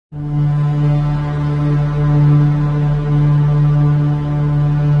In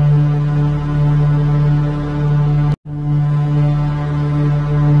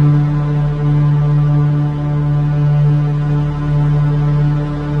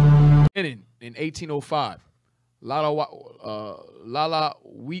 1805, Lala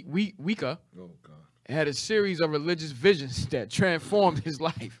Wika had a series of religious visions that transformed his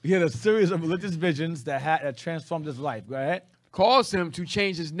life. He had a series of religious visions that transformed his life. Go ahead. Caused him to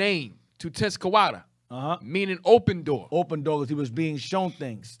change his name to Tenskwata, meaning open door. Open door, because he was being shown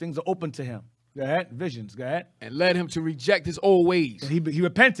things. Things are open to him. Go ahead. Visions. Go ahead. And led him to reject his old ways. And he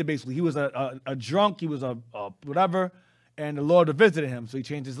repented, basically. He was a drunk. He was a whatever. And the Lord visited him, so he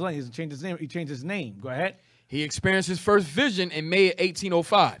changed his name. He changed his name. Go ahead. He experienced his first vision in May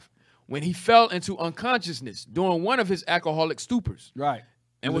 1805, when he fell into unconsciousness during one of his alcoholic stupors. Right.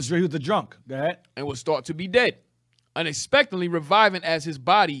 And he was a drunk. Go ahead. And was thought to be dead. Unexpectedly reviving as his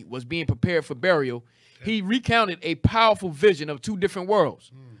body was being prepared for burial, he recounted a powerful vision of two different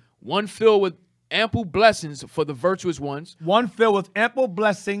worlds. One filled with ample blessings for the virtuous ones. One filled with ample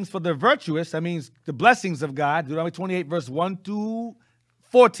blessings for the virtuous. That means the blessings of God. Deuteronomy 28, verse 1 to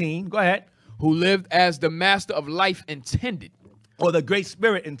 14. Go ahead. Who lived as the master of life intended. Or the Great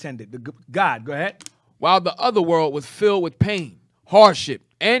Spirit intended. God. Go ahead. While the other world was filled with pain, hardship,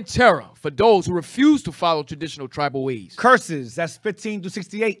 and terror for those who refused to follow traditional tribal ways. Curses. That's 15 to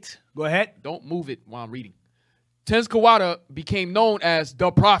 68. Go ahead. Don't move it while I'm reading. Tenskwata became known as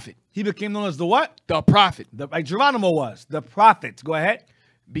the prophet. He became known as the what? The prophet. Like Geronimo was. The prophet. Go ahead.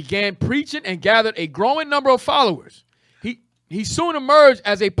 Began preaching and gathered a growing number of followers. He soon emerged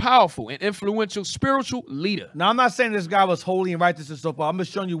as a powerful and influential spiritual leader. Now, I'm not saying this guy was holy and righteous and so forth. I'm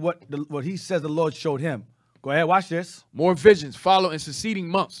just showing you what he says the Lord showed him. Go ahead. Watch this. More visions follow in succeeding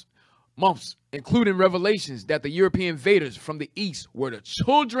months, including revelations that the European invaders from the east were the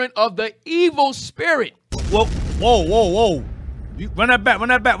children of the evil spirit. Whoa, whoa, whoa, whoa. Run that back, run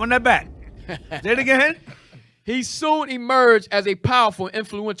that back, run that back. Say it again. He soon emerged as a powerful,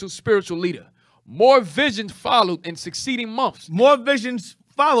 influential spiritual leader. More visions followed in succeeding months. More visions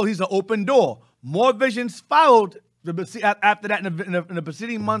followed. He's an open door. More visions followed after that in the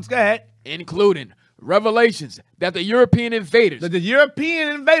preceding months. Go ahead. Including revelations that the European invaders. The European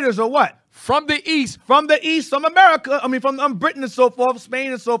invaders are what? From the east. From the east, from America. I mean, from Britain and so forth,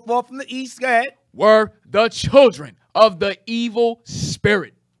 Spain and so forth, from the east. Go ahead. Were the children of the evil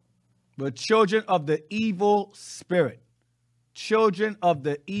spirit. The children of the evil spirit. Children of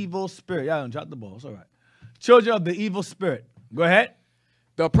the evil spirit. Y'all don't drop the ball. It's all right. Children of the evil spirit. Go ahead.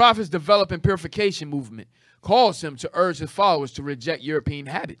 The prophet's developing purification movement caused him to urge his followers to reject European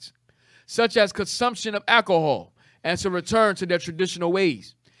habits, such as consumption of alcohol, and to return to their traditional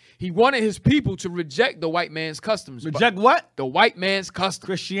ways. He wanted his people to reject the white man's customs. Reject what? The white man's customs.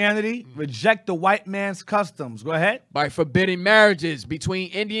 Christianity, reject the white man's customs. Go ahead. By forbidding marriages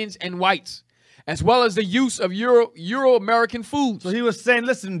between Indians and whites, as well as the use of Euro-American foods. So he was saying,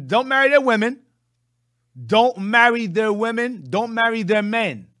 listen, don't marry their women. Don't marry their women. Don't marry their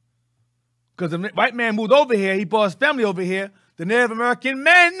men. Because the white man moved over here. He brought his family over here. The Native American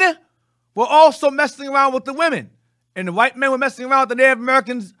men were also messing around with the women. And the white men were messing around with the Native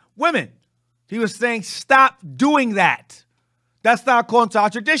Americans' women. He was saying, stop doing that. That's not according to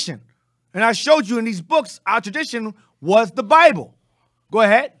our tradition. And I showed you in these books, our tradition was the Bible. Go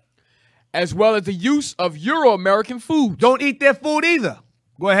ahead. As well as the use of Euro-American food. Don't eat their food either.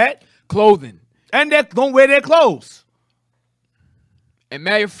 Go ahead. Clothing. And don't wear their clothes. And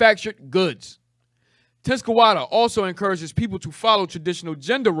manufactured goods. Tenskwata also encourages people to follow traditional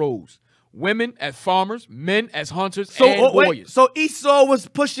gender roles. Women as farmers, men as hunters and warriors. So Esau was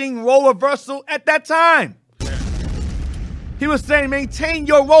pushing role reversal at that time. He was saying, maintain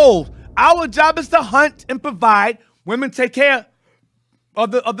your roles. Our job is to hunt and provide. Women take care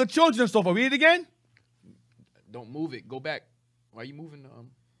of the children and so forth. Read it again. Don't move it. Go back. Why are you moving?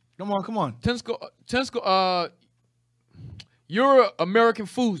 Come on. Euro-American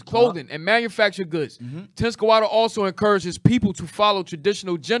foods, clothing, and manufactured goods. Tenskwata also encourages people to follow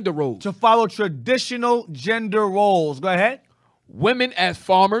traditional gender roles. To follow traditional gender roles. Go ahead. Women as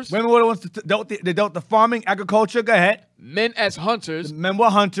farmers. Women were the ones that dealt the farming, agriculture. Go ahead. Men as hunters. The men were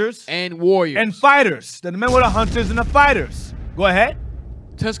hunters. And warriors. And fighters. The men were the hunters and the fighters. Go ahead.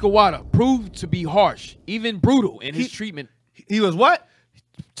 Tenskwata proved to be harsh, even brutal in his treatment. He was what?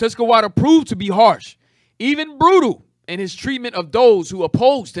 Tenskwata proved to be harsh, even brutal in his treatment of those who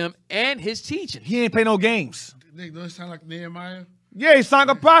opposed him and his teaching. He ain't play no games. Don't it sound like Nehemiah? Yeah, he sound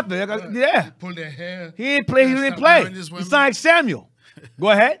like a prophet. Yeah. He pulled their hair. He didn't play. He didn't play. He sound like Samuel. Go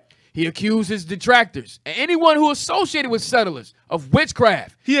ahead. He accused his detractors and anyone who associated with settlers of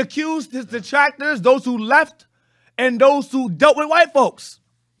witchcraft. He accused his detractors, those who left, and those who dealt with white folks.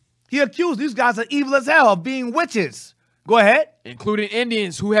 He accused these guys of evil as hell, of being witches. Go ahead. Including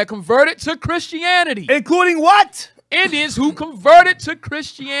Indians who had converted to Christianity. Including what? Indians who converted to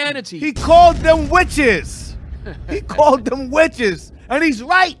Christianity. He called them witches. He called them witches. And he's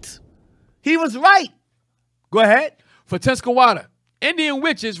right. He was right. Go ahead. For Tenskwata, Indian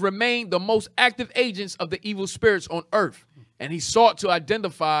witches remained the most active agents of the evil spirits on earth, and he sought to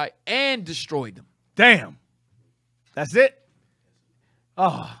identify and destroy them. Damn. That's it?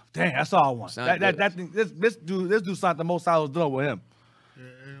 Oh, damn, that's all I want. This dude sounded the most I was doing with him.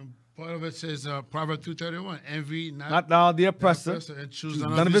 And part of it says Proverbs 2:31, envy not the oppressor, and choose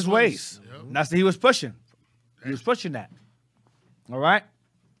none of his ways. Yep. And that's what he was pushing. He was pushing that. All right?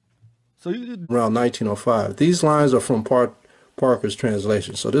 So around 1905. These lines are from Parker's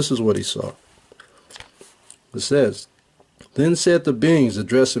translation. So this is what he saw. It says, "Then said the beings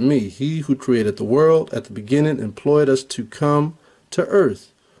addressing me, he who created the world at the beginning employed us to come to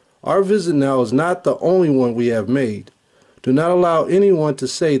earth. Our visit now is not the only one we have made. Do not allow anyone to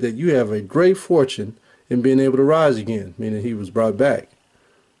say that you have a great fortune in being able to rise again," meaning he was brought back,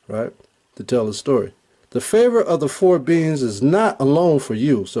 right, to tell the story. "The favor of the four beings is not alone for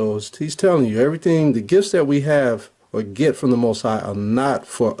you." So he's telling you everything, the gifts that we have or get from the Most High are not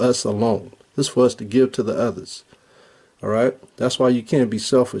for us alone. It's for us to give to the others. All right? That's why you can't be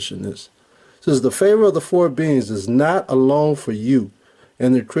selfish in this. It says, "The favor of the four beings is not alone for you,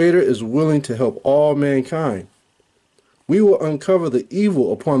 and the Creator is willing to help all mankind. We will uncover the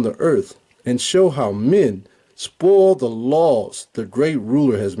evil upon the earth and show how men spoil the laws the great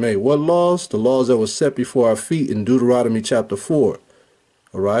ruler has made." What laws? The laws that were set before our feet in Deuteronomy chapter 4.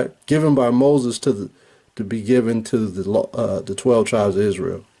 All right? Given by Moses to be given to the 12 tribes of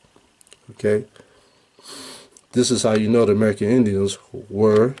Israel. Okay? This is how you know the American Indians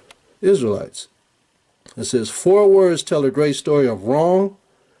were Israelites. It says, "Four words tell a great story of wrong,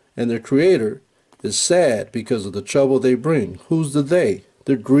 and their creator is sad because of the trouble they bring." Who's the they?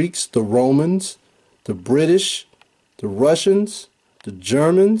 The Greeks, the Romans, the British, the Russians, the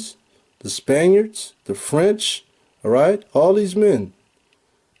Germans, the Spaniards, the French, all right? All these men.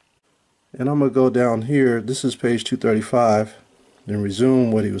 And I'm going to go down here. This is page 235 and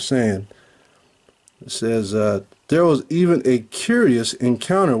resume what he was saying. It says, "There was even a curious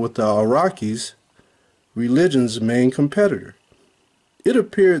encounter with the Iraqis, religion's main competitor. It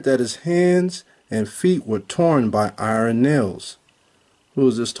appeared that his hands and feet were torn by iron nails." Who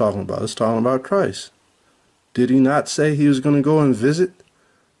is this talking about? It's talking about Christ. Did he not say he was going to go and visit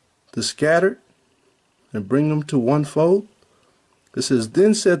the scattered and bring them to one fold? It says,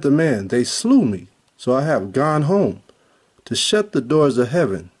 "Then said the man, they slew me, so I have gone home to shut the doors of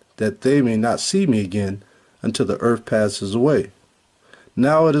heaven, that they may not see me again until the earth passes away.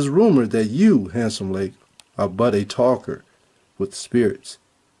 Now it is rumored that you, Handsome Lake, are but a talker with spirits.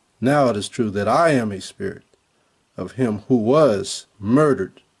 Now it is true that I am a spirit of him who was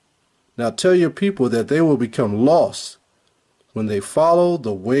murdered. Now tell your people that they will become lost when they follow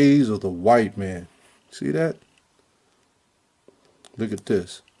the ways of the white man." See that? Look at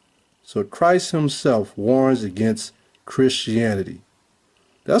this. So Christ himself warns against Christianity.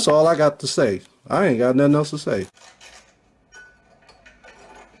 That's all I got to say. I ain't got nothing else to say.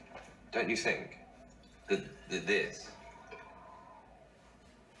 Don't you think that this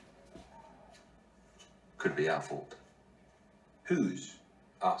could be our fault? Whose?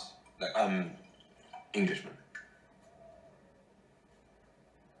 Us. Like, Englishmen.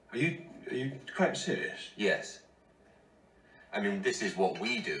 Are you quite serious? Yes. I mean, this is what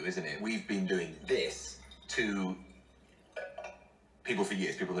we do, isn't it? We've been doing this to people for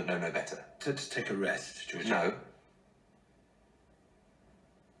years, people that know no better. To take a rest, George. No.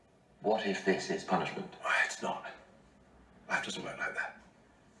 What if this is punishment? Why, it's not. Life doesn't work like that.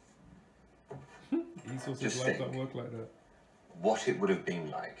 Just life think. don't work like that. What it would have been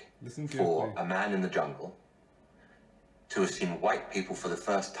like Listen for carefully. a man in the jungle to have seen white people for the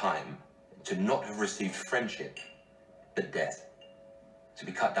first time, to not have received friendship, but death, to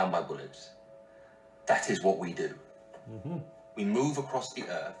be cut down by bullets. That is what we do. Mm-hmm. We move across the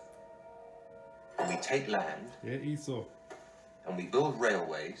earth, and we take land, Yeah, Esau. and we build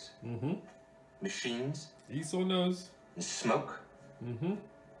railways, Mm-hmm. machines, Esau knows. and smoke, Mm-hmm.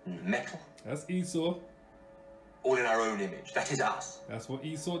 and metal, That's Esau. all in our own image. That is us. That's what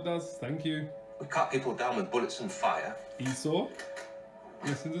Esau does. Thank you. We cut people down with bullets and fire, Esau.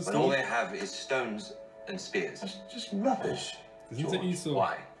 Listen to the when all story. they have is stones and spears. That's just rubbish. Listen to George, Esau.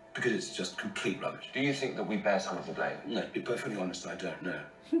 why? Because it's just complete rubbish. Do you think that we bear some of the blame? No, to be perfectly honest, I don't know.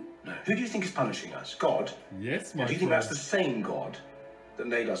 No. Who do you think is punishing us? God? Yes, my Do you think friend. that's the same God that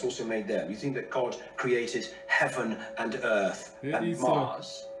made us, also made them? You think that God created heaven and earth and Esau.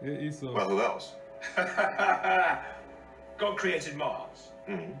 Mars? Esau. Well, who else? God created Mars.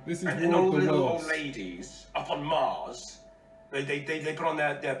 This is And War all of the the little old Worlds. ladies up on Mars, they put on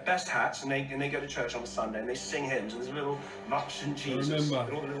their best hats and they go to church on a Sunday and they sing hymns, and there's a little Martian Jesus remember.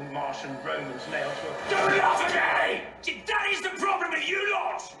 and all the little Martian Romans nailed to it. Don't laugh at me! That is the problem with you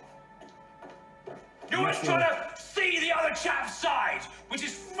lot! You're always trying to see the other chap's side, which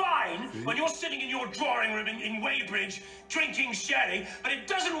is fine when you're sitting in your drawing room in Weybridge drinking sherry, but it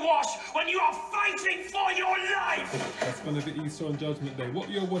doesn't wash when you are fighting for your life! That's going to be Esau on Judgment Day. What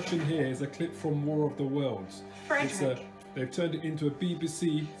you're watching here is a clip from War of the Worlds. They've turned it into a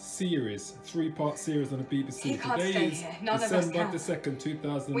BBC series, 3-part series on the BBC. He can't Today stay is here. None of us December can. the 2nd,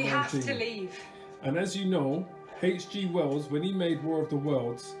 2019. We have to leave. And as you know, H.G. Wells, when he made War of the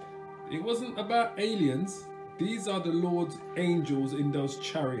Worlds, it wasn't about aliens. These are the Lord's angels in those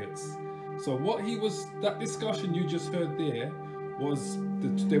chariots. So that discussion you just heard there was,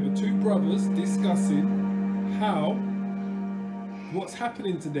 there were two brothers discussing how what's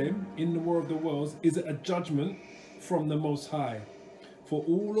happening to them in the War of the Worlds is a judgment from the Most High for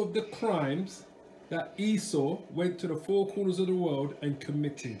all of the crimes that Esau went to the four corners of the world and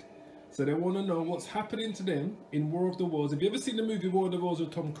committed. So they want to know what's happening to them in War of the Worlds. Have you ever seen the movie War of the Worlds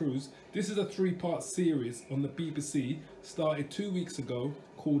with Tom Cruise? This is a 3-part series on the BBC, started 2 weeks ago,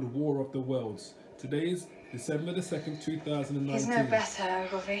 called War of the Worlds. Today is December the 2nd, 2019. He's no better,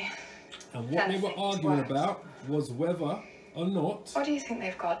 Ogilvy. And what they were arguing about was whether or not What do you think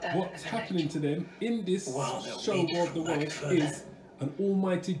they've got down what's happening to them in this show War of the Worlds is an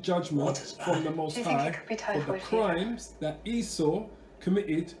almighty judgment from the Most Do you think High it could be for the typhoid crimes that Esau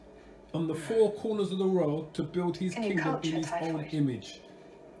committed on the four corners of the world to build his Can you kingdom culture in his own typhoid? image.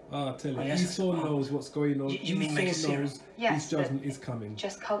 I tell you, yes, Esau well, knows what's going on. you mean make a Esau serum? knows Yes, his judgment but is coming.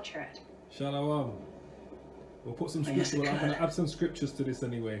 Just culture it. Shalom. We'll put some yes, scripture. it I'm going could. to add some scriptures to this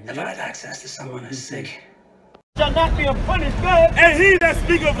anyway. If I had access to someone as sick. Shall not be punished, God. And he that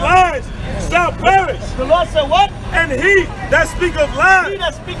speak of lies shall perish. The Lord said what? And he that speak of lies. He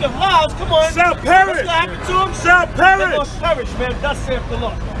that speak of lies, come on. Shall perish. What's going to happen to him? Shall perish. They're going to perish, man. Thus saith the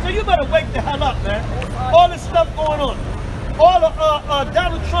Lord. So you better wake the hell up, man. All this stuff going on. All of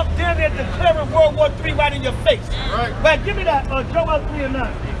Donald Trump down there declaring World War III right in your face. Right. Right, give me that Joel 3 and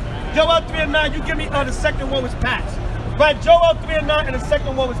 9. Joel 3 and 9, you give me the second one was passed. Right, Joel 3 and 9 and the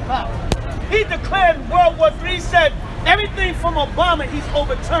second one was passed. He declared World War III. He said everything from Obama he's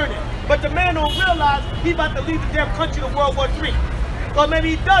overturning. But the man don't realize he about to leave the damn country to World War III. Or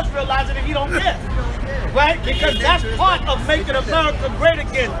maybe he does realize it and he don't care. Right? Because that's part of making America great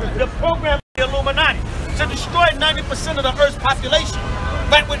again. The program of the Illuminati. To destroy 90% of the Earth's population.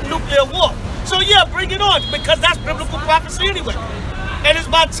 Right, with nuclear war. So yeah, bring it on. Because that's biblical prophecy anyway. And it's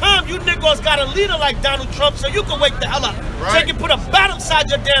about time you niggas got a leader like Donald Trump so you can wake the hell up. Right. So you can put a bat inside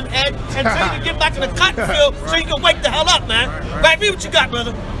your damn head and so you can get back in the cotton field so you can wake the hell up, man. Right, read what you got,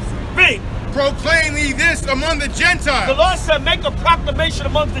 brother. Read. Proclaim ye this among the Gentiles. The Lord said make a proclamation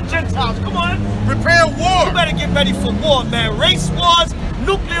amongst the Gentiles. Come on. Prepare war. You better get ready for war, man. Race wars,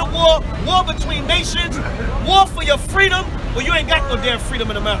 nuclear war, war between nations, war for your freedom. Well, you ain't got no damn freedom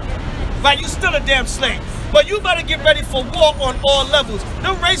in America. Right, you still a damn slave. But you better get ready for war on all levels.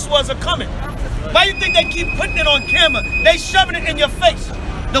 Them race wars are coming. Why you think they keep putting it on camera? They shoving it in your face.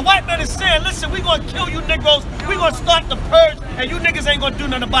 The white man is saying, listen, we gonna kill you Negroes. We gonna start the purge, and you niggas ain't gonna do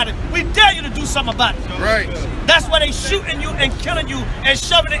nothing about it. We dare you to do something about it. Right. That's why they shooting you and killing you and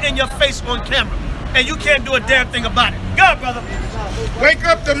shoving it in your face on camera. And you can't do a damn thing about it. Go, brother. Wake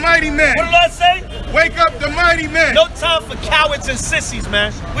up the mighty men. What did the Lord say? Wake up the mighty men. No time for cowards and sissies,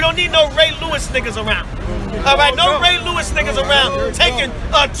 man. We don't need no Ray Lewis niggas around. All right, no Ray Lewis niggas around taking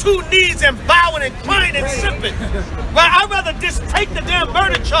 2 knees and bowing and crying and sipping. Right, I'd rather just take the damn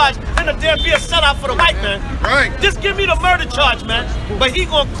murder charge than to damn be a sellout for the white man. Right. Just give me the murder charge, man. But he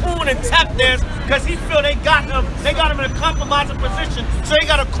gonna coon and tap dance because he feel they got him in a compromising position, so he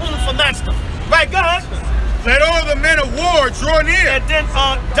got a coon for master. Right, go ahead. Let all the men of war draw near. And then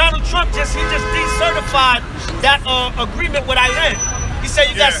Donald Trump just decertified that agreement with Iran. He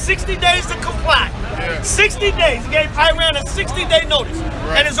said you got 60 days to comply. 60 days. He gave Iran a 60-day notice.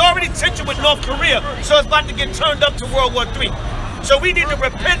 And it's already tension with North Korea, so it's about to get turned up to World War III. So we need to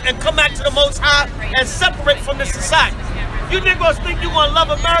repent and come back to the Most High and separate from this society. You niggas think you're gonna love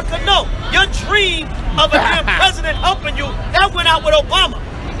America? No. Your dream of a damn president helping you, that went out with Obama.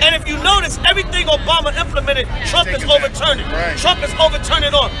 And if you notice, everything Obama implemented, Trump is overturning. Right. Trump is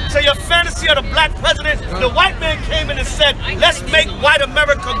overturning on. So your fantasy of the black president, the white man came in and said, let's make white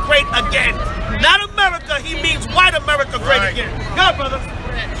America great again. Not America, he means white America great again. God, brother.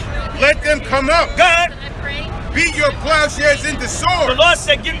 Let them come up. God. Beat your plowshares into swords. The Lord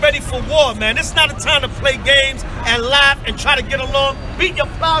said, get ready for war, man. It's not a time to play games and laugh and try to get along. Beat your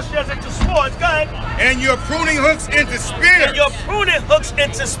plowshares into swords, God. And your pruning hooks into spears. And your pruning hooks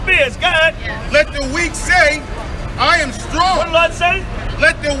into spears, God. Let the weak say, I am strong. What did the Lord say?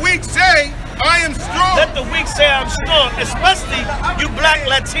 Let the weak say, I am strong. Let the weak say I'm strong, especially you black,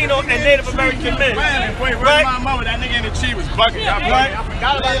 Latino, and Native American men. Wait, where's my mama? That nigga in the tree was bugging. Right? I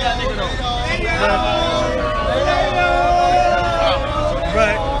forgot about that nigga though.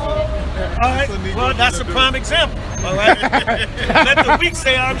 Right. All right. Well, that's a prime example. All right. Let the weak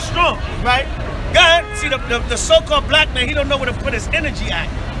say I'm strong. Right. God, see the so-called black man, he don't know where to put his energy at.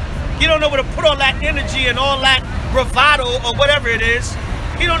 He don't know where to put all that energy and all that bravado or whatever it is.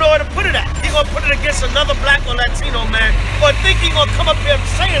 He don't know where to put it at. He gonna put it against another black or Latino man, or think he gonna come up here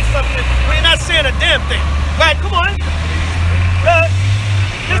saying something when you're not saying a damn thing. Right? Come on.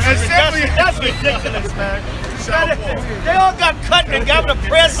 That's ridiculous, man. They all got cut and got a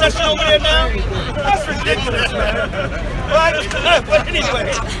prayer session over there now. That's ridiculous, man. Right? But anyway,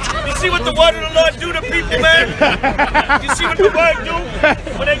 you see what the word of the Lord do to people, man? You see what the word do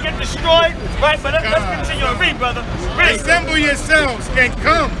when they get destroyed? Right? But let's continue on. Read, brother. Read. Assemble yourselves and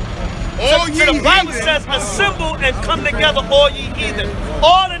come. All ye so the Bible heathen. says, assemble and come together, all ye heathen.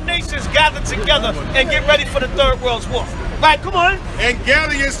 All the nations gather together and get ready for the Third World War. Right, come on. And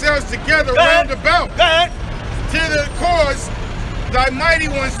gather yourselves together Go ahead. round about. Go ahead. To the cause thy mighty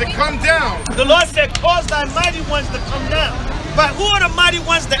ones to come down. The Lord said, cause thy mighty ones to come down. But who are the mighty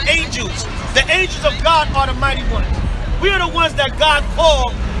ones? The angels. The angels of God are the mighty ones. We are the ones that God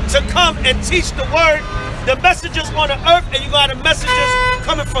called to come and teach the word. The messengers on the earth, and you got the messengers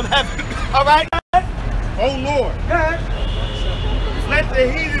coming from heaven. All right? Oh Lord. Go ahead. Let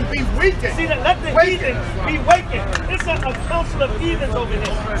the heathen be weakened. See, let the heathen be wakened. It's a council of heathens over here.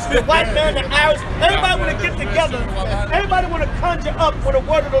 The white man, the Arabs, everybody want to get together. Everybody want to conjure up when the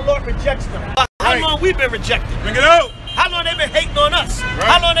word of the Lord rejects them. How long we been rejected? Bring it out. How long they been hating on us?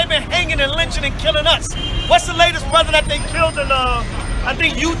 How long they been hanging and lynching and killing us? What's the latest brother that they killed in, I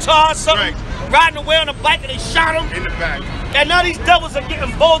think Utah or something? Riding away on a bike and they shot him? In the back. And now these devils are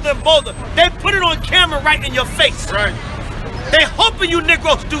getting bolder and bolder. They put it on camera right in your face. Right. They hoping you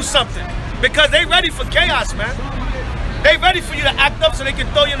Negroes do something because they ready for chaos, man. They ready for you to act up so they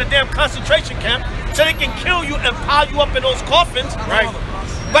can throw you in a damn concentration camp, so they can kill you and pile you up in those coffins. Right.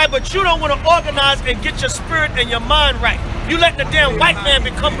 Right, but you don't want to organize and get your spirit and your mind right. You let the damn white man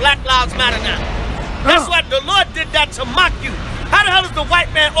become Black Lives Matter now. That's why the Lord did that to mock you. How the hell is the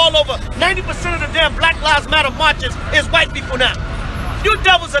white man all over? 90% of the damn Black Lives Matter marches is white people now. You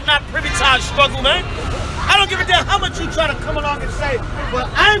devils are not privy to our struggle, man. I don't give a damn how much you try to come along and say, well,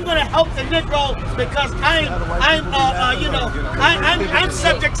 I'm going to help the Negro because I'm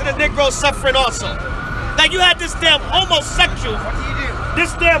subject to the Negro suffering also. Like you had this damn homosexual,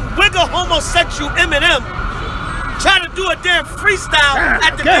 this damn wigger homosexual Eminem try to do a damn freestyle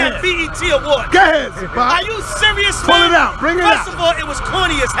at the damn BET Awards. Go ahead, Are you serious, man? Pull it out. Bring it out. First of all, it was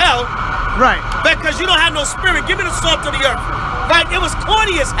corny as hell. Right. Because you don't have no spirit. Give me the salt of the earth. Right? It was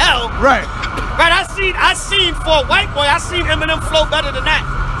corny as hell. Right. Right? I seen for a white boy, I seen Eminem flow better than that.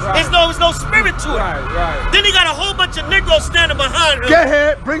 Right. There's no spirit to it. Right. Then he got a whole bunch of Negroes standing behind him. Go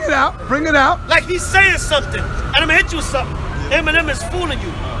ahead. Bring it out. Bring it out. Like he's saying something. And I'm gonna hit you with something. Eminem is fooling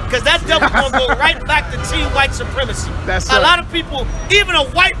you. Because that devil gonna go right back to team white supremacy. That's a lot of people, even a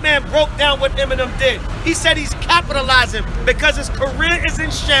white man broke down what Eminem did. He said he's capitalizing because his career is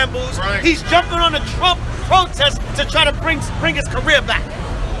in shambles. Right. He's jumping on the Trump protest to try to bring his career back.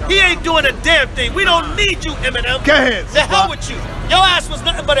 He ain't doing a damn thing. We don't need you, Eminem. Go ahead. The hell with you. Your ass was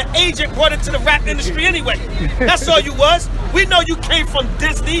nothing but an agent brought into the rap industry anyway. That's all you was. We know you came from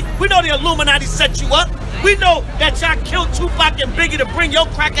Disney. We know the Illuminati set you up. We know that y'all killed Tupac and Biggie to bring your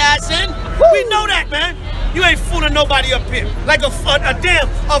crack ass in. We know that, man. You ain't fooling nobody up here. Like a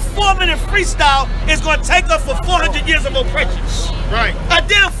 4-minute freestyle is gonna take us for 400 years of oppression. Right. A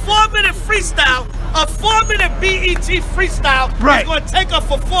damn 4-minute freestyle, a 4-minute BET freestyle is gonna take us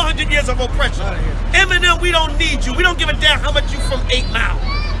for 400 years of oppression. Eminem, we don't need you. We don't give a damn how much you from 8 Mile.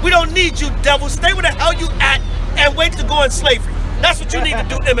 We don't need you, devil. Stay where the hell you at and wait to go in slavery. That's what you need to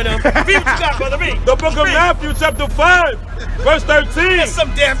do, Eminem. Read what you got, brother. Read. The book of Matthew, chapter 5, verse 13. That's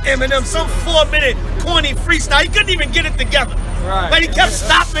some damn Eminem, some 4-minute corny freestyle. He couldn't even get it together. But he kept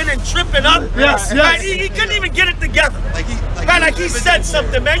stopping and tripping up. Yes, Right? yes. He couldn't even get it together. Like he said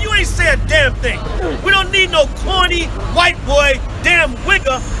something, man. You ain't say a damn thing. We don't need no corny white boy damn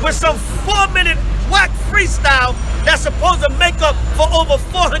wigger with some 4-minute whack freestyle that's supposed to make up for over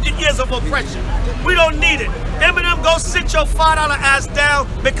 400 years of oppression. We don't need it. Eminem, go sit your $5 ass down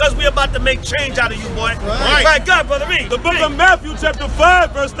because we're about to make change out of you, boy. Right, God, brother, read. The book of Matthew, chapter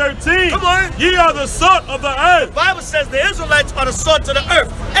 5, verse 13. Come on. Ye are the salt of the earth. The Bible says the Israelites are the salt of the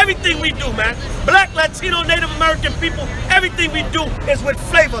earth. Everything we do, man. Black, Latino, Native American people, everything we do is with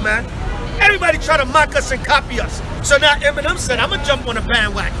flavor, man. Everybody try to mock us and copy us. So now Eminem said, I'm going to jump on the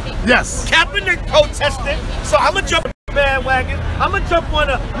bandwagon. Yes. Kaepernick protested, so I'm going to jump on the bandwagon. I'm going to jump on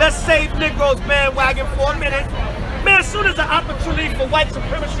the Let's Save Negroes bandwagon for a minute. Man, as soon as the opportunity for white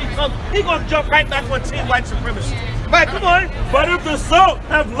supremacy comes, he going to jump right back on team white supremacy. Right, come on. But if the salt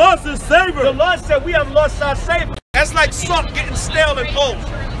have lost its savor. The Lord said we have lost our savor. That's like salt getting stale and old.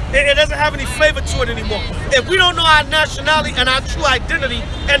 It doesn't have any flavor to it anymore. If we don't know our nationality and our true identity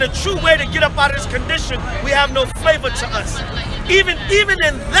and the true way to get up out of this condition, we have no flavor to us. Even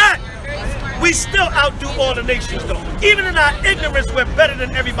in that, we still outdo all the nations though. Even in our ignorance, we're better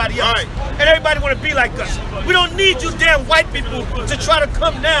than everybody else. And everybody want to be like us. We don't need you damn white people to try to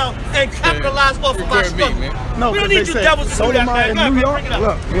come now and capitalize off of our struggle. No, we don't need you devils to do that, man. in New York, Bring it up.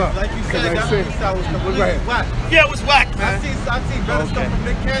 look. Like you said, that freestyle was completely whack. Yeah, it was whack, man. I seen better stuff from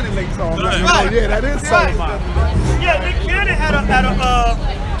Nick Cannon lately. Right. Yeah, that is Solomon. Yeah, Nick Cannon had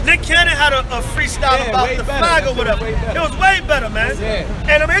a freestyle about the flag or whatever. It was way better, man.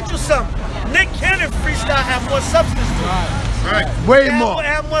 And I'm into something. Nick Cannon freestyle had more substance to it. Right. Way more. It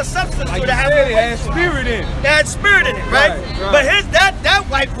had more substance to it. It had spirit in it. It had spirit in it, right? But that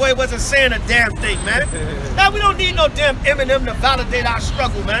white boy wasn't saying a damn thing, man. Now we don't need no damn Eminem to validate our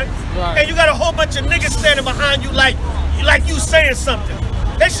struggle, man. And you got a whole bunch of niggas standing behind you like you saying something.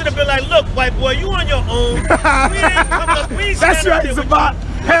 They should have been like, look, white boy, you on your own. We ain't coming up. We ain't That's right, it's Zabach.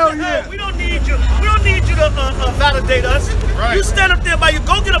 Hell yeah. We don't need you. We don't need you to validate us. You stand up there by you.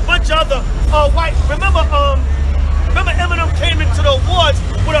 Go get a bunch of other white. Remember Eminem came into the awards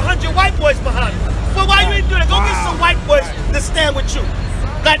with 100 white boys behind him. Well, why you ain't doing it? Go get some white boys to stand with you.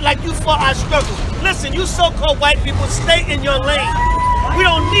 Like you fought our struggle. Listen, you so-called white people, stay in your lane. We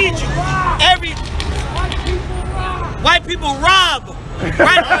don't need you. White people rob.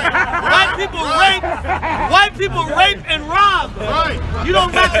 White people rape. White people rape and rob. You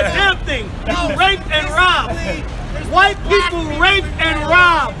don't rob a damn thing. You rape and rob. White people rape and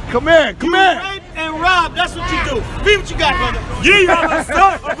rob. Come here. Rape and rob. That's what you do. Read what you got, brother. Ye are the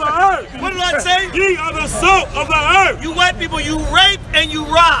salt of the earth. What did I say? Ye are the salt of the earth. You white people, you rape and you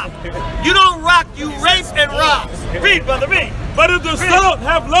rob. You don't rock, you rape and rob. Read, brother, read. But if the salt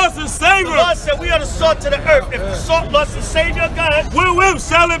have lost its savor. The Lord said we are the salt to the earth. If the salt lost its savior, God. Wherewith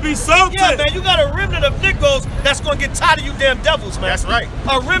shall it be salted? Yeah, man, you got a remnant of Negroes that's going to get tired of you damn devils, man. That's right.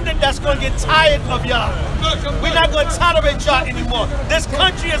 A remnant that's going to get tired of y'all. We're not going to tolerate y'all anymore. This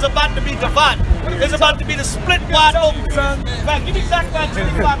country is about to be divided. It's about to be the split wide open. Right, give me Zach Give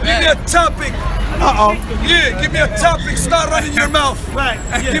me a topic. Yeah, give me a topic. Start running your mouth. Right.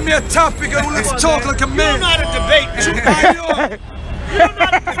 Yeah. Give me a topic and let's talk like a man. You don't know how to debate.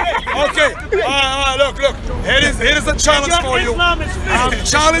 Okay. Look. Here is a challenge for you. I'm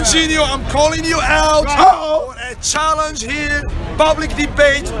challenging you. I'm calling you out. A challenge here. Public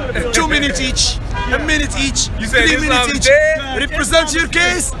debate. 2 minutes each. A minute each. 3 minutes each. Represent your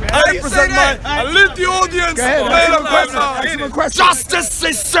case. I represent mine. I let the audience. Ask him a question. Justice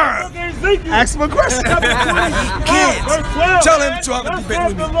is served. Ask him a question. He can't. Tell him to have a debate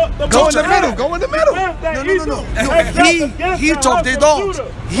with me. Go in the middle. Go in the middle. No. He talk. They don't.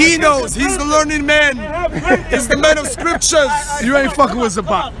 He knows. He's the learning man. He's the man of scriptures. You ain't fucking with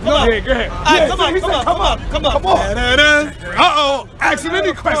Zabach. Go ahead. Come on. Ask him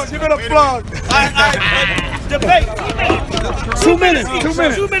any question. Give it a plug. Debate. 2 minutes. 2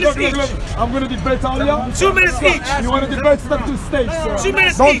 minutes. 2 minutes each. I'm gonna debate all y'all. 2 minutes each. You want to debate? Step to the stage, sir. 2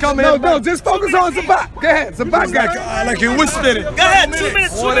 minutes Don't each. come in. No, just focus on Zabach. Go ahead. Zabach got you. I like you whispered it. Go ahead. 2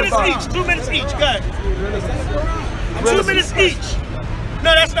 minutes. 2 minutes each. 2 minutes each. Go ahead. 2 minutes each.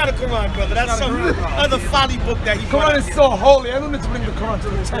 No, that's not a Quran, brother. That's some other folly book that he Quran is so holy. I don't need to bring the Quran to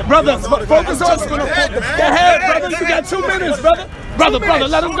the table. Brother, focus on Go ahead, brother. You got 2 minutes, brother. Brother,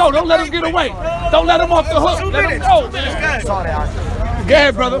 let him go. Don't let him get away. Don't let him off the hook. Let him go. Go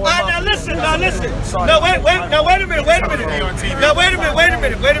ahead, brother. All right, now listen. No, wait a minute.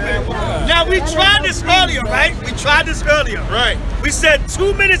 Now, we tried this earlier, right? Right. We said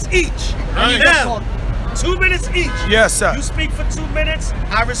 2 minutes each. Now, 2 minutes each. Yes, sir. You speak for 2 minutes,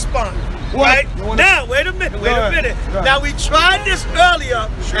 I respond. What? Right? Now, wait a minute, wait a minute. Now, we tried this earlier,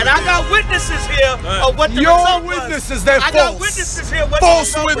 and I got witnesses here of what the result was. Your witnesses, they're false. I got witnesses here. What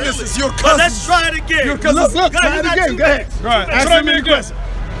false the result witnesses, was. your But cousins. let's try it again. Your cousins. Look, try it again. Go ahead. Go ahead. Answer me again.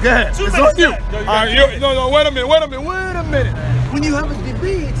 Go ahead. 2 It's minutes. on you. No, wait a minute. When you have a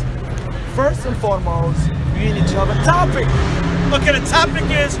debate, first and foremost, you need to have a topic. Okay, the topic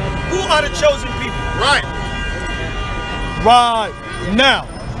is, who are the chosen people? Right. Right. Now,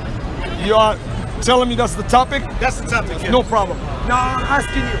 you are telling me that's the topic? That's the topic, yeah. No problem. Now I'm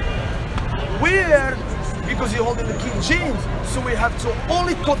asking you, where, because you're holding the King James, so we have to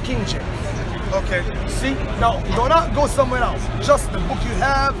only quote King James. Okay. See? Now, do not go somewhere else. Just the book you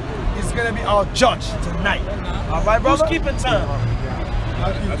have is going to be our judge tonight. All right, brother? Who's keeping time?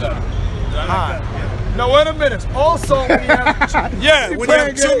 Alright. Now wait a minute. Also, we have when you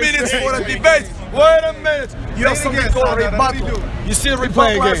have 2 minutes for a debate. Wait a minute. You have something called rebuttal. You see,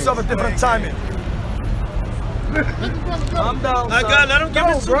 rebuttal has a different timing. I'm down. I got. Let him give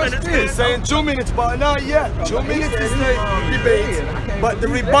me 2 minutes. He's saying 2 minutes, but not yet. 2 minutes is the debate, but the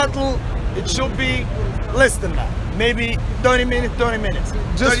rebuttal it should be less than that. Maybe 30 minutes.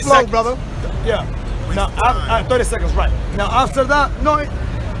 Just flow, brother. Yeah. Now, 30 seconds, right. Now, after that, no,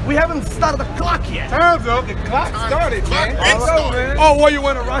 we haven't started the clock yet. Time's up. The clock started, man. Oh, what, you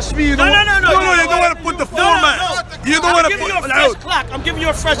want to rush me? You No, don't you want to put the format. You don't want to put I'm giving you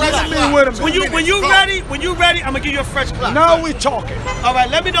a fresh clock. Wait a minute. When you ready, I'm gonna give you a fresh clock. Now we're talking. All right,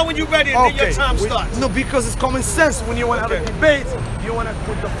 let me know when you're ready and then your time starts. No, because it's common sense. When you want to have a debate, you want to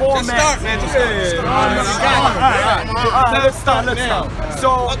put the format. Let's start.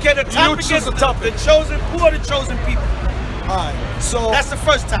 So, okay, the topic is the chosen. Who are the chosen people? Alright, so that's the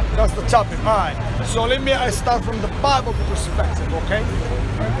first topic. That's the topic. Alright, so I start from the Bible perspective, okay?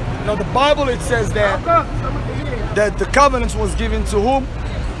 Now the Bible it says that the covenant was given to whom?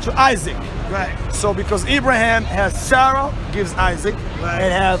 To Isaac. Right. So because Abraham has Sarah gives Isaac,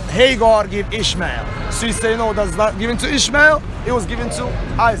 and have Hagar give Ishmael. So you say no, that's not given to Ishmael. It was given to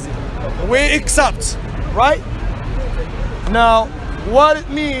Isaac. We accept, right? Now, what it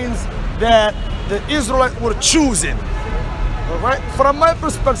means that the Israelites were chosen. Right? From my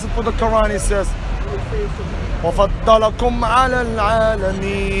perspective, for the Quran, it says, وَفَضَّلَكُمْ عَلَى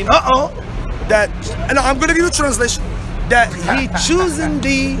الْعَالَمِينَ. That, and I'm going to give you a translation. That he chosen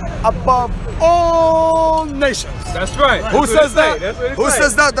thee above all nations. That's right. Who says that? Who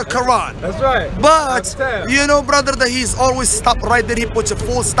says that? The Quran. That's right. But you know, brother, that he's always stopped right there. He puts a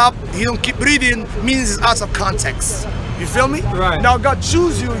full stop. He don't keep reading. Means it's out of context. You feel me? Right. Now God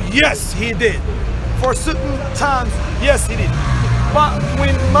choose you. Yes, He did. For certain times, yes, He did. But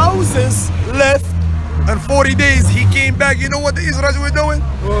when Moses left, and 40 days he came back. You know what the Israelites were doing?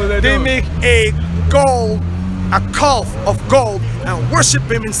 They make a calf of gold and worship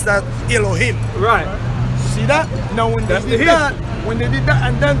him instead Elohim. Right. See that? Now when they did that,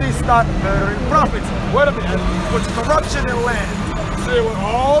 and then they start murdering prophets. Wait a minute, puts corruption in land. So they were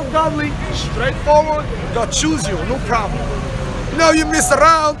all godly, straightforward. God choose you, no problem. Now you mess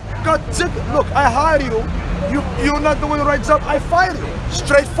around. God took, look, I hire you. You're not doing the right job. I fire you.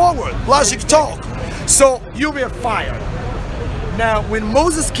 Straightforward, logic talk. So you were fired. Now when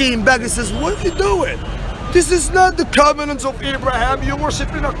Moses came back, he says, "What are you doing? This is not the covenant of Abraham. You're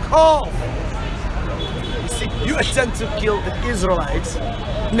worshiping a calf." You see, you attempt to kill the Israelites.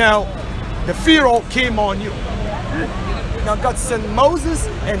 Now, the Pharaoh came on you. Now God sent Moses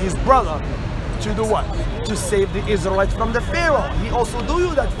and his brother to do what? To save the Israelites from the Pharaoh. He also do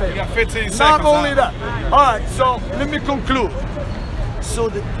you that favor. You got 15 seconds. Not only that. All right, so let me conclude. So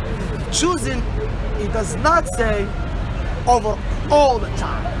the choosing, it does not say over all the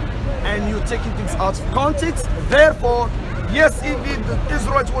time. And you're taking things out of context. Therefore, yes, indeed, the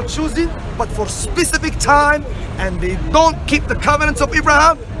Israelites were choosing, but for specific time, and they don't keep the covenants of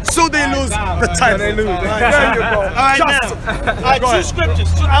Abraham, so they lose the time. They lose. There you go. All right, now. All right, two scriptures.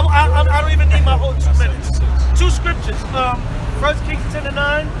 I don't even need my whole 2 minutes. Two scriptures. 1 Kings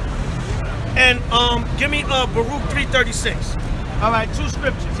 10:9, and give me Baruch 3:36. All right, two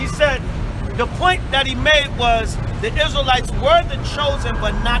scriptures. He said, the point that he made was the Israelites were the chosen,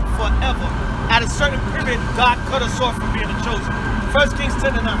 but not forever. At a certain period, God cut us off from being the chosen. 1 Kings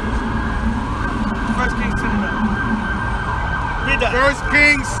 10:9. 1 Kings 10:9. Read that. 1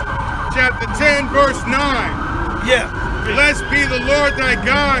 Kings chapter 10, verse 9. Yeah. Blessed be the Lord thy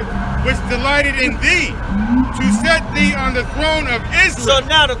God, which delighted in thee, to set thee on the throne of Israel. So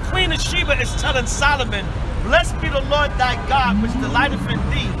now the Queen of Sheba is telling Solomon, blessed be the Lord thy God, which delighteth in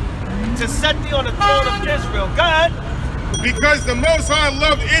thee, to set thee on the throne of Israel. God. Because the Most High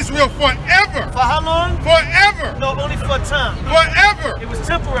loved Israel forever. For how long? Forever. No, only for a time. Forever. It was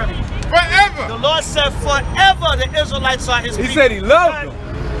temporary. Forever. The Lord said forever the Israelites are his people. He said he loved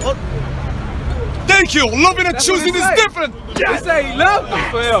them. Thank you. Loving and choosing is different. He said he loved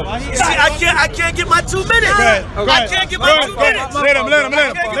them forever. See, I can't get my 2 minutes. I can't get my 2 minutes. Let him. I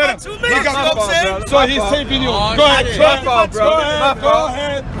can't get my 2 minutes. You know what I'm saying? So he's saving you. Go ahead. My fault, bro. Go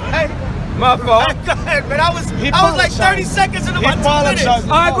ahead. My fault. Go ahead, man. I was like 30 seconds into my 2 minutes. All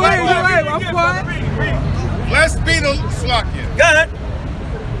right, go ahead. I'm quiet. Blessed be the Slakia. Go ahead.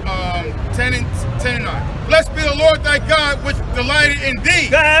 10 and 9. Blessed be the Lord thy God, which delighted in thee.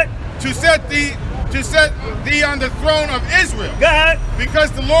 Go ahead. To set thee on the throne of Israel. Go ahead.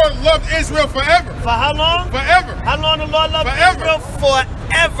 Because the Lord loved Israel forever. For how long? Forever. How long the Lord loved Israel?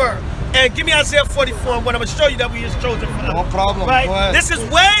 Forever. And give me Isaiah 44 and what I'm going to show you that we is chosen for. No problem. Right? Go ahead. This is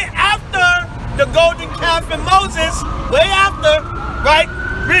way after the golden calf and Moses. Way after. Right?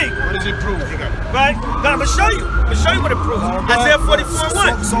 Read. What does it prove? Right? Now, I'm going to show you. I'm going to show you what it proves. Isaiah 44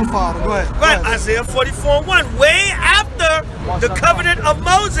 and 1. So far. Go ahead. Right. Isaiah 44 and 1. Way after the covenant of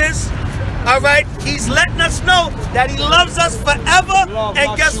Moses. All right, he's letting us know that he loves us forever.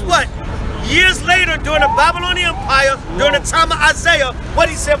 And guess what? Years later, during the Babylonian Empire, during the time of Isaiah, what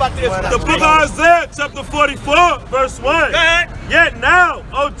did he say about the Israelites? The book of Isaiah, chapter 44, verse 1. Go ahead. Yet now,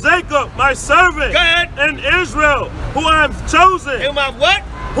 O Jacob, my servant, Go ahead. and Israel, who I have chosen. Whom I what?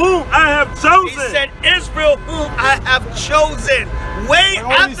 Whom I have chosen. He said, Israel, whom I have chosen. Way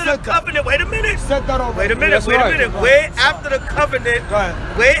after the covenant. Wait a minute. Wait a minute. Way after the covenant.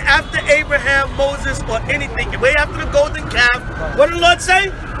 Way after Abraham, Moses, or anything. Way after the golden calf. What did the Lord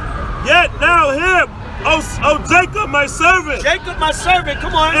say? Yet now him, O Jacob, my servant. Jacob, my servant.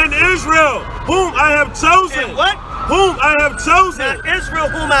 Come on. And Israel, whom I have chosen. And what? Whom I have chosen. Now Israel,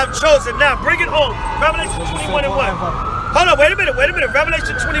 whom I have chosen. Now bring it home. Revelation 21 and 1. Hold on, wait a minute.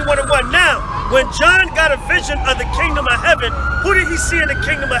 Revelation 21 and 1. Now, when John got a vision of the kingdom of heaven, who did he see in the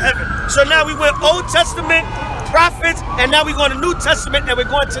kingdom of heaven? So now we went Old Testament, prophets, and now we're going to New Testament, and we're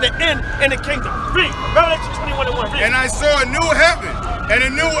going to the end in the kingdom. Read. Revelation 21 and 1. Read. And I saw a new heaven and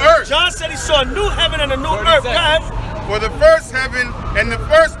a new earth. John said he saw a new heaven and a new earth. Go ahead. For the first heaven and the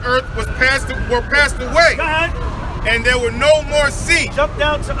first earth were passed away. Go ahead. And there were no more sea. Jump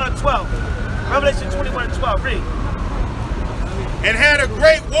down to 12. Revelation 21 and 12. Read. And had a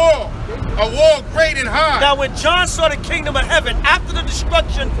great wall, a wall great and high. Now when John saw the kingdom of heaven, after the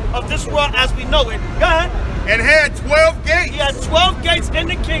destruction of this world as we know it, go ahead. And had 12 gates. He had 12 gates in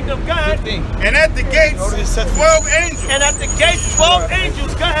the kingdom, go ahead. And at the gates, 12 angels. And at the gates, 12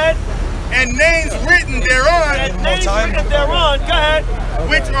 angels, go ahead. And names written thereon. And names written thereon, go ahead.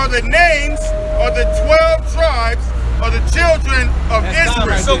 Which are the names of the 12 tribes of the children of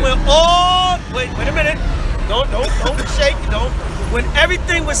Israel. So when all, wait a minute. Don't shake, When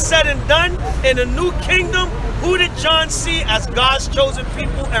everything was said and done in the new kingdom, who did John see as God's chosen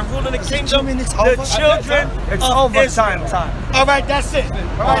people and ruling the kingdom? The children of Israel. All right, that's it.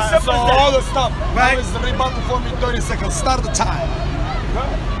 All right, so all the stuff. Right. Now is the rebuttal for me, 30 seconds. Start the time.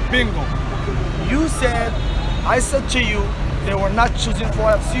 Bingo. You said, I said to you, they were not chosen for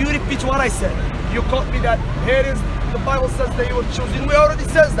us. So you repeat what I said. You caught me that here is the Bible says they were chosen. We already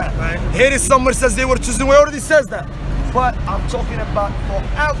says that. Right. Here is somewhere says they were chosen. We already says that. But I'm talking about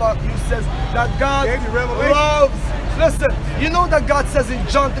forever. You says that God loves. Listen, you know that God says in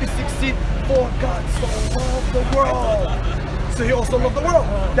John 3:16, for God so loved the world. So he also loved the world.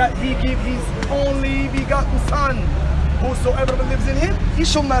 That he gave his only begotten son. Whosoever believes in him, he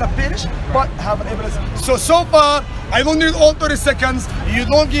shall not perish, but have an everlasting. So far, I don't need all 30 seconds. You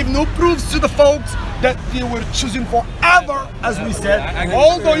don't give no proofs to the folks that they were chosen forever, as we said.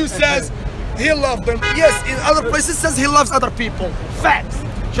 Although you says he loved them. Yes, in other places says he loves other people. Facts.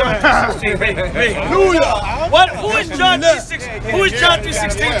 Hallelujah. Who is John 3:16? Who is John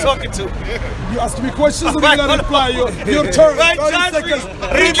 3:16 talking to? You ask me questions, I'm gonna reply. Your turn. Right, 30 John seconds.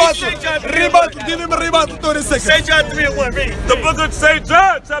 3. Rebuttal. Give him a rebuttal. 30 seconds. Say John 3 and 1. Read. The book of St.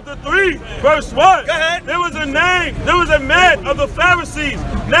 John, chapter 3, verse 1. Go ahead. There was a man of the Pharisees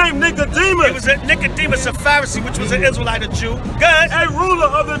named Nicodemus. It was Nicodemus, a Pharisee, which was an Israelite, a Jew. Go ahead. A ruler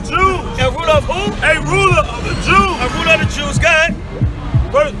of the Jews. A ruler of who? A ruler of the Jews. A ruler of the Jews. Go ahead.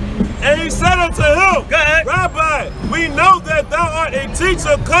 And he said unto him, go ahead. Rabbi, we know that thou art a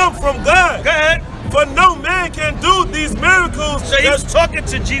teacher come from God. Go ahead. For no man can do these miracles. So he was talking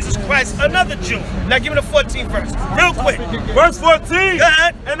to Jesus Christ, another Jew. Now give me the 14th verse, real quick. Verse 14. Go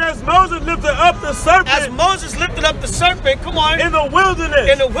ahead. And as Moses lifted up the serpent. As Moses lifted up the serpent, come on. In the wilderness.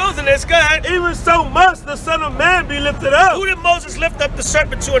 In the wilderness, go ahead. Even so must the Son of Man be lifted up. Who did Moses lift up the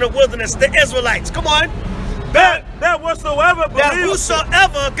serpent to in the wilderness? The Israelites. Come on. That whatsoever that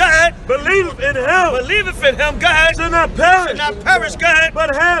whosoever, go ahead, believeth in him, go ahead, shall not perish, go ahead,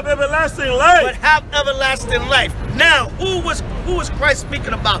 but have everlasting life. Now, who was Christ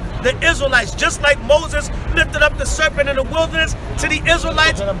speaking about? The Israelites. Just like Moses lifted up the serpent in the wilderness to the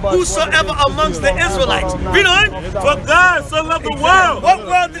Israelites, whosoever amongst the Israelites. Read on. For God so loved the world. What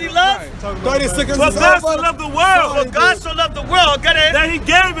world did he love? 30 seconds. For God so loved the world. For God so loved the world, get it? That he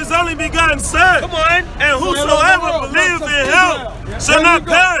gave his only begotten Son. Come on. And whosoever believes in him shall not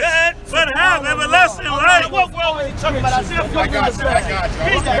perish, but have everlasting life. What world was he talking about? I got you.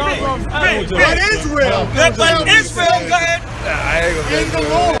 But Israel. But Israel, go ahead. In the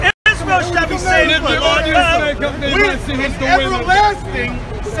Lord. Israel shall be saved from the Lord. With everlasting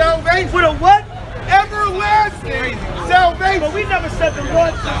salvation. With a what? Everlasting salvation. But we never said the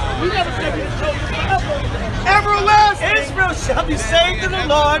Lord. We never said the children forever. Everlasting. Israel shall be saved in the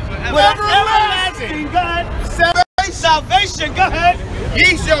Lord with everlasting God. Salvation, go ahead.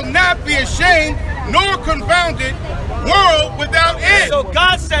 Ye shall not be ashamed nor confounded, world without end. So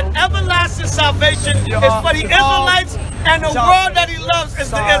God said everlasting salvation is for the Israelites, and the world that he loves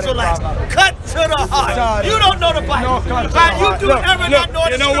is the Israelites. Cut to the heart. You don't know the Bible. You do ever not know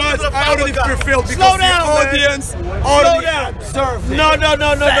the You know what? I already fulfilled because Slow down, the audience Slow down.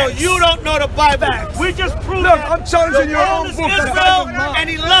 No. You don't know the Bible. We just proved that. I'm challenging your own book. Israel, and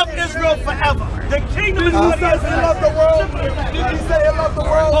he loved Israel forever. The kingdom is for the He loved the world. Did he say he loved the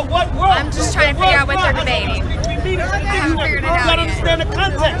world? But what world? I'm just trying to figure out what they're debating. I haven't figured it out You gotta yet. understand the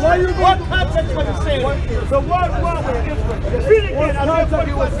context. What context was he saying? The word world was Israel. Read it again.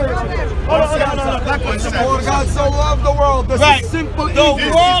 Hold on. For God so loved the world. That's a simple,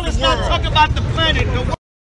 The world is not talking about the planet. The